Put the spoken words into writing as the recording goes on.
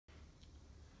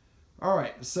All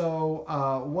right, so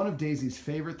one of Daisy's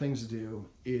favorite things to do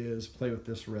is play with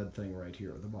this red thing right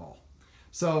here, the ball.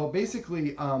 So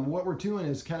basically what we're doing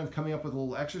is kind of coming up with a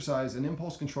little exercise, an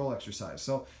impulse control exercise.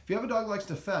 So if you have a dog that likes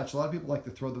to fetch, a lot of people like to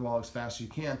throw the ball as fast as you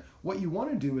can. What you want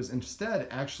to do is instead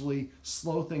actually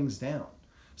slow things down.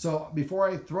 So before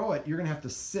I throw it, you're going to have to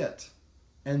sit,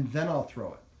 and then I'll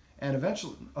throw it. And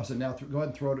eventually, oh, so now go ahead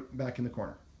and throw it back in the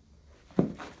corner.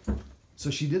 So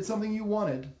she did something you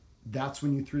wanted. That's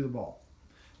when you threw the ball.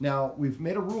 Now, we've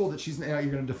made a rule that you're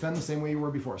going to defend the same way you were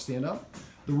before. Stand up.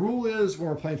 The rule is when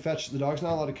we're playing fetch, the dog's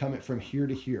not allowed to come from here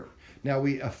to here. Now,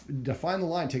 we define the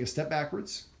line. Take a step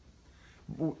backwards.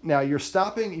 Now, you're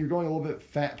stopping. You're going a little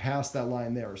bit past that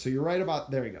line there. So you're right about,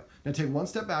 there you go. Now, take one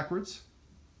step backwards.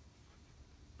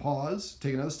 Pause.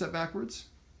 Take another step backwards.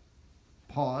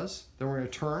 Pause. Then we're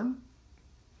going to turn.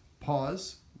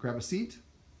 Pause. Grab a seat.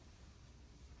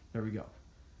 There we go.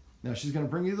 Now she's going to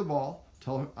bring you the ball.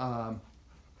 Tell her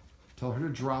to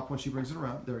drop when she brings it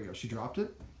around. There we go. She dropped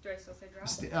it. Do I still say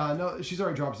drop? No, she's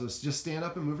already dropped this. Just stand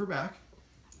up and move her back.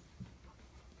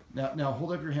 Now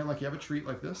hold up your hand like you have a treat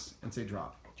like this and say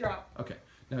drop. Drop. Okay.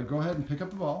 Now go ahead and pick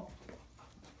up the ball.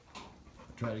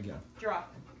 Try it again.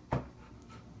 Drop.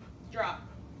 Drop.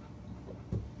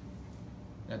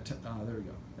 Now there we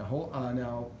go. Now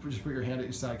now just put your hand at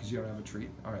your side because you don't have a treat.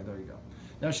 All right, there you go.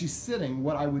 Now she's sitting.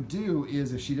 What I would do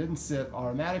is if she didn't sit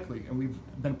automatically, and we've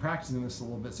been practicing this a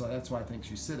little bit, so that's why I think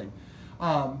she's sitting.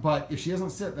 But if she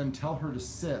doesn't sit, then tell her to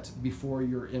sit before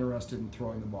you're interested in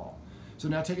throwing the ball. So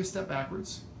now take a step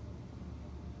backwards.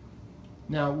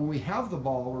 Now when we have the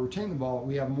ball, we're retaining the ball,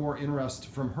 we have more interest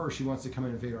from her. She wants to come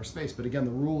in and invade our space. But again,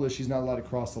 the rule is she's not allowed to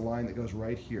cross the line that goes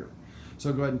right here.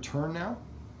 So go ahead and turn now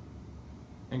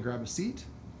and grab a seat.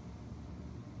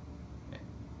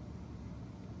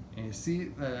 And you see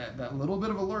that little bit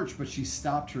of a lurch, but she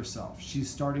stopped herself. She's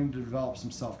starting to develop some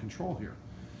self-control here.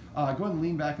 Go ahead and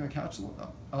lean back on the couch a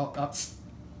little. Up.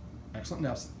 Excellent.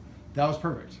 Now, that was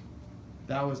perfect.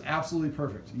 That was absolutely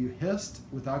perfect. You hissed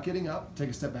without getting up. Take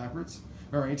a step backwards.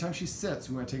 Remember, anytime she sits,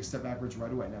 we want to take a step backwards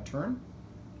right away. Now turn.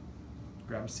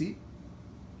 Grab a seat.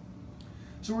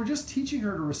 So we're just teaching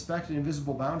her to respect an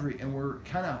invisible boundary, and we're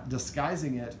kind of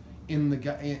disguising it in the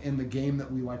game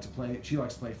that we like to play. She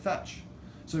likes to play fetch.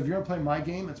 So if you're going to play my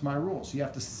game, it's my rules. You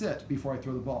have to sit before I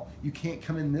throw the ball. You can't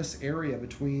come in this area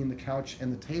between the couch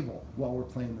and the table while we're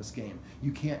playing this game.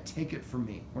 You can't take it from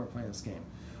me when we're playing this game.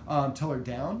 Tell her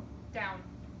down. Down.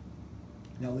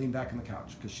 Now lean back on the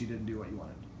couch because she didn't do what you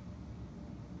wanted.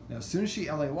 Now as soon as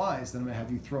she LAYs, then I'm going to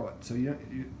have you throw it. So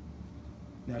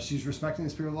now she's respecting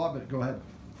the spirit of the law, but go ahead.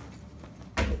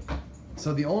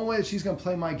 So the only way that she's going to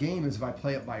play my game is if I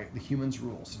play it by the human's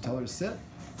rules. So tell her to sit.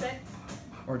 Sit.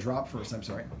 Or drop first, I'm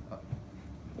sorry.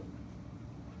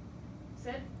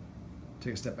 Sit.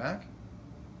 Take a step back.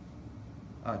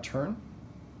 Turn.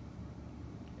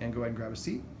 And go ahead and grab a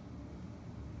seat.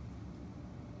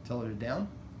 Tell her to down.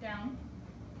 Down.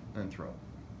 And throw.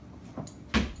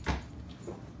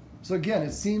 So again,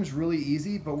 it seems really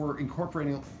easy, but we're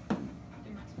incorporating.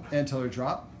 And tell her to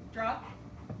drop. Drop.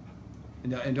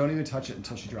 And don't even touch it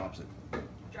until she drops it.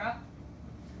 Drop.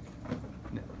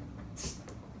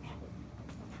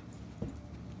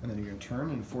 And then you're going to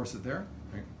turn and force it there.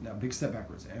 Right. Now, big step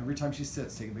backwards. Every time she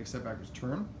sits, take a big step backwards.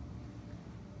 Turn.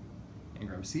 And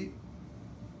grab a seat.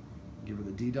 Give her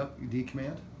the D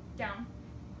command. Down.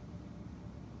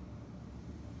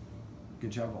 Good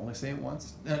job. Only say it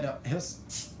once. No,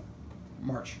 hiss.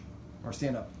 March. Or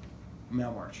stand up.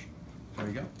 Now march. There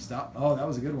you go. Stop. Oh, that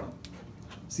was a good one.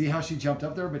 See how she jumped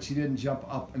up there, but she didn't jump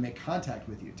up and make contact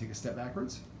with you. Take a step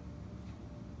backwards.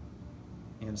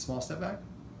 And a small step back.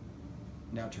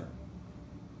 Now turn.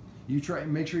 You try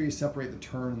and make sure you separate the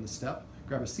turn and the step.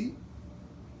 Grab a seat.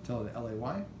 Tell it to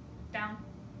LAY. Down.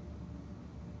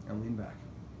 And lean back.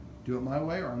 Do it my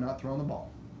way or I'm not throwing the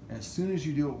ball. And as soon as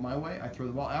you do it my way, I throw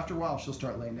the ball. After a while, she'll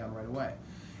start laying down right away.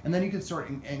 And then you can start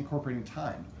incorporating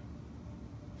time.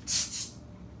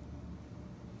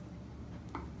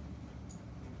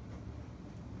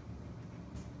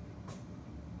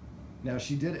 Now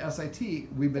she did SIT.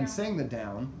 We've been saying the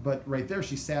down, but right there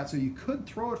she sat, so you could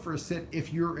throw it for a sit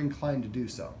if you're inclined to do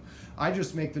so. I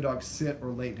just make the dog sit or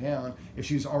lay down. If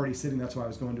she's already sitting, that's why I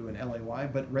was going to an LAY,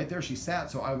 but right there she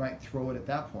sat, so I might throw it at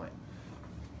that point.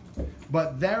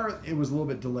 But there it was a little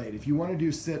bit delayed. If you want to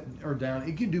do sit or down,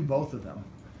 it can do both of them.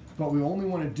 But we only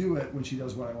want to do it when she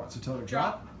does what I want. So tell her to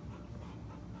drop.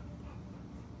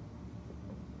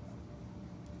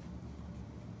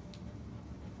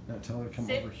 Now tell her to come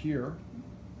over here.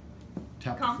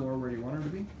 Tap the floor where you want her to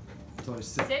be. Tell her to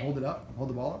sit. Hold it up. Hold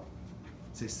the ball up.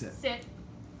 Say sit. Sit.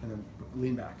 And then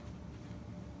lean back.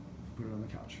 Put it on the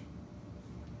couch.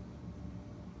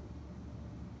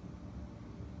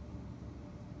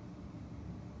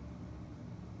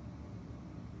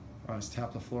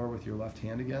 Tap the floor with your left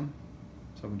hand again.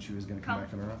 So when she was going to come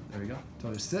back on her own. There you go. Tell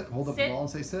her to sit. Hold up the ball and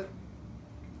say sit.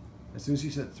 As soon as you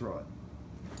sit, throw it.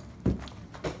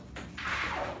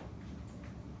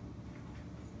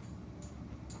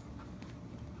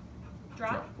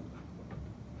 Drop.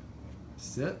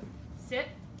 Sit. Sit.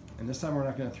 And this time we're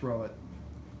not going to throw it.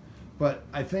 But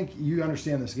I think you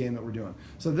understand this game that we're doing.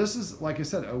 So this is, like I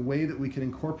said, a way that we can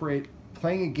incorporate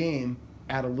playing a game,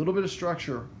 add a little bit of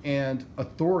structure and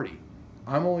authority.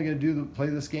 I'm only going to play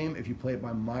this game if you play it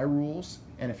by my rules,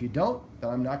 and if you don't, then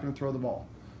I'm not going to throw the ball.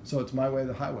 So it's my way or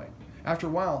the highway. After a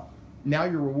while, now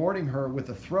you're rewarding her with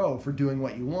a throw for doing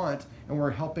what you want, and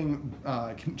we're helping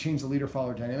change the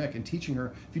leader-follower dynamic and teaching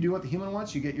her, if you do what the human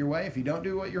wants, you get your way. If you don't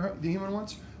do what the human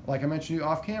wants, like I mentioned to you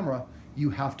off camera,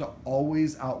 you have to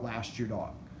always outlast your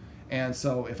dog. And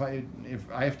so if I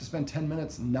have to spend 10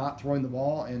 minutes not throwing the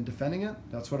ball and defending it,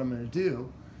 that's what I'm going to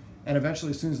do. And eventually,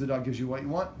 as soon as the dog gives you what you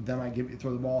want, then I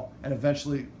throw the ball. And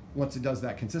eventually, once it does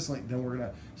that consistently, then we're going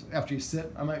to, after you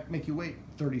sit, I might make you wait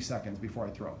 30 seconds before I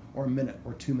throw, or a minute,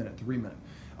 or 2 minutes, 3 minutes.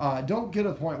 Don't get to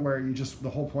the point where the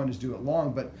whole point is do it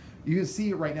long, but you can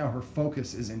see right now her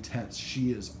focus is intense.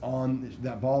 She is on,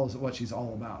 that ball is what she's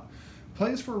all about.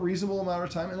 Play this for a reasonable amount of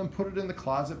time and then put it in the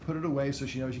closet, put it away so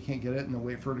she knows you can't get it, and then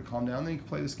wait for her to calm down. Then you can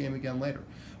play this game again later.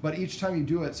 But each time you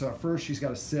do it, so at first she's got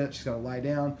to sit, she's got to lie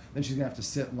down, then she's going to have to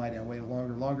sit and lie down, wait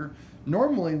longer.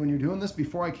 Normally, when you're doing this,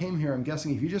 before I came here, I'm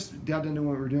guessing if you just got into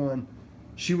what we're doing,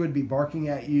 she would be barking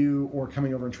at you or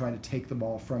coming over and trying to take the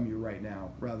ball from you right now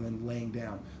rather than laying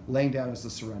down. Laying down is the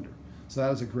surrender. So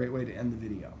that is a great way to end the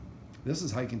video. This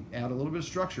is how you can add a little bit of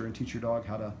structure and teach your dog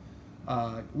how to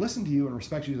listen to you and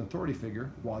respect you as an authority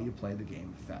figure while you play the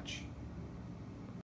game of fetch.